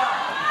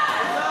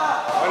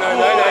 Oh là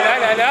là là là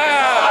là là.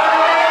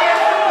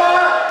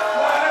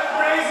 What a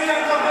crazy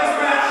end of this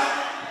match.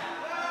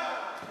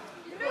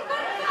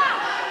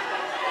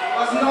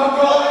 Was no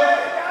goal.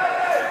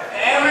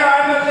 And we are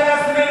in the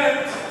last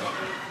minute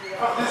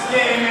of this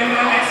game and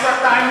an extra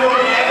time will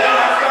be added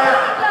after.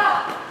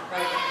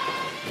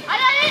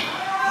 Allez, allez.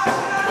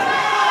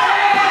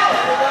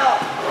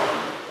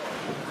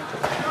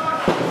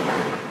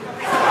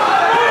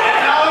 And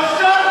now a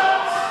shot.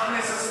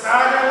 This is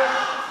started.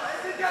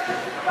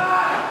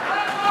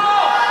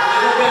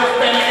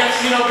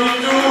 SHINOBIS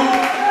 2. We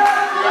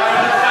are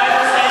in the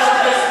final stage of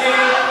this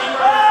game.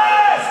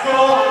 Let's go.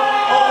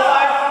 All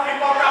five from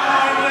HIPPOCAMPES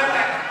now in the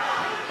attack.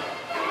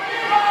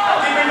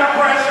 Keeping the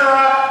pressure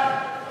up.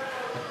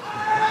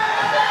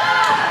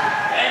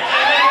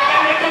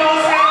 And they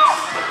close it.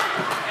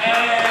 And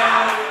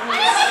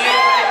we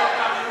save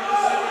HIPPOCAMPES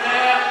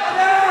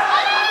Luc-sur-Mer.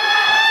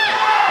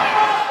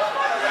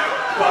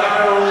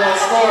 Qualif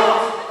scored.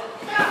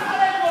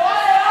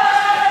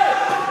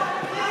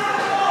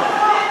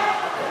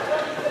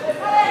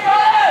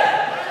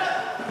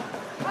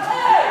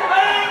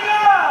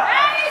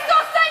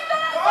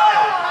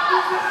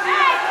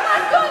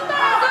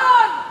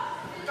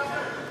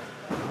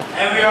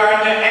 And we are in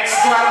the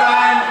extra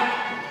time.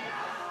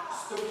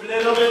 Just a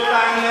little bit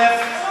time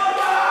left.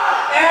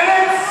 And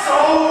it's so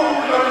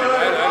good.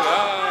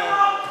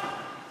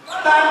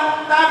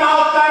 Time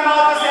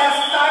out is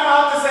asked.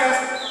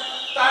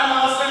 Time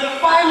out in the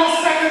final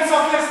seconds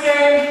of this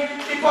game.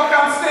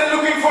 HIPPOCAMPES still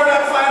looking for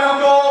that final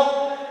goal.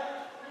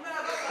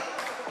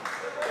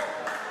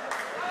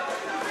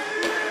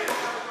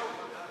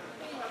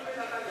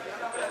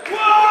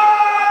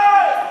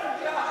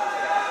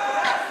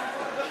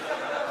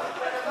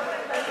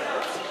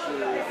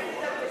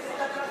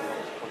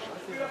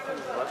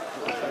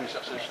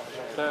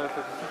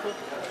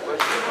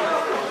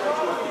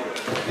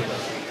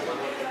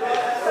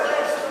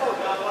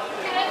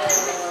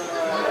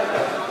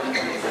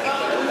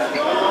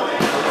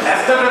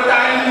 After the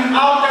time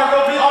out, there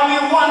will be only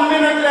 1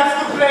 minute left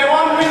to play.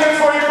 1 minute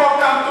for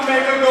HIPPOCAMPES to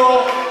make a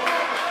goal.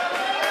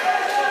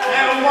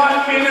 And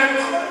 1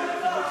 minute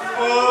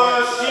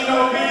for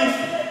SHINOBIS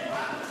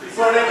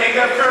before they take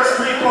their first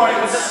 3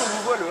 points.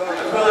 What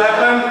will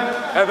happen?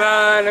 Ah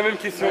bah la même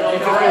question. On voit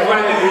les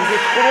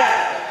trop loin.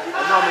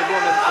 Non mais bon,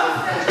 même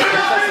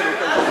comme ça c'est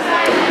l'occasion.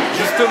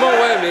 Justement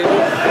ouais mais bon,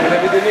 on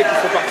avait des mecs qui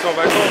sont partis en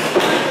vacances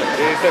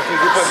et ça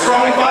faisait pas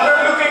Strong butter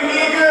looking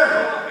eager.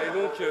 Et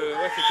donc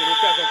ouais c'était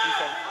l'occasion en plus.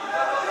 Hein.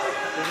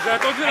 On vous a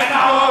attendu la And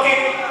now petite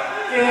kick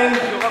in.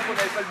 L'Europe on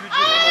n'avait pas le budget.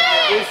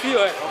 Et ici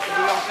ouais. On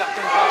pouvait en faire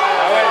comme ça.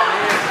 Ah ouais.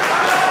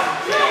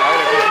 Ah ouais,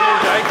 la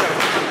continuité direct.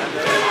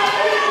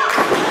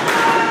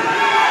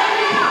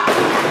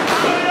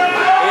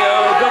 Et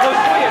dans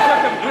votre coin, il y a quoi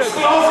comme club?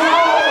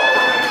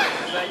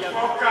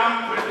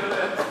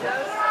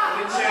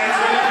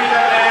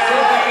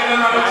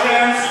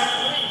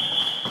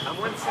 À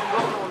moins de 100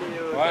 bornes on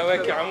est... Ouais ouais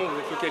carrément, vous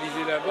êtes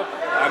localisé là-bas.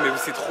 Ah mais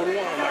c'est trop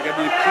loin, on a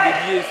regardé les prix des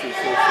billets, c'est...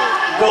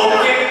 Goal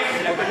kick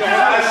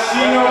à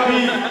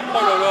SHINOBIS.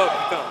 Oh là là,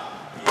 putain.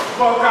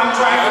 HIPPOCAMPES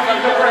trying to keep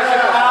the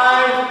pressure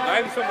high. Ah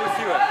il me semble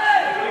aussi ouais.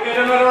 They get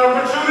another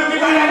opportunity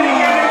by ending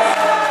it.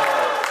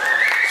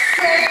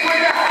 Safe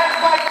with a head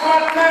by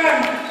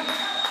Cornelie.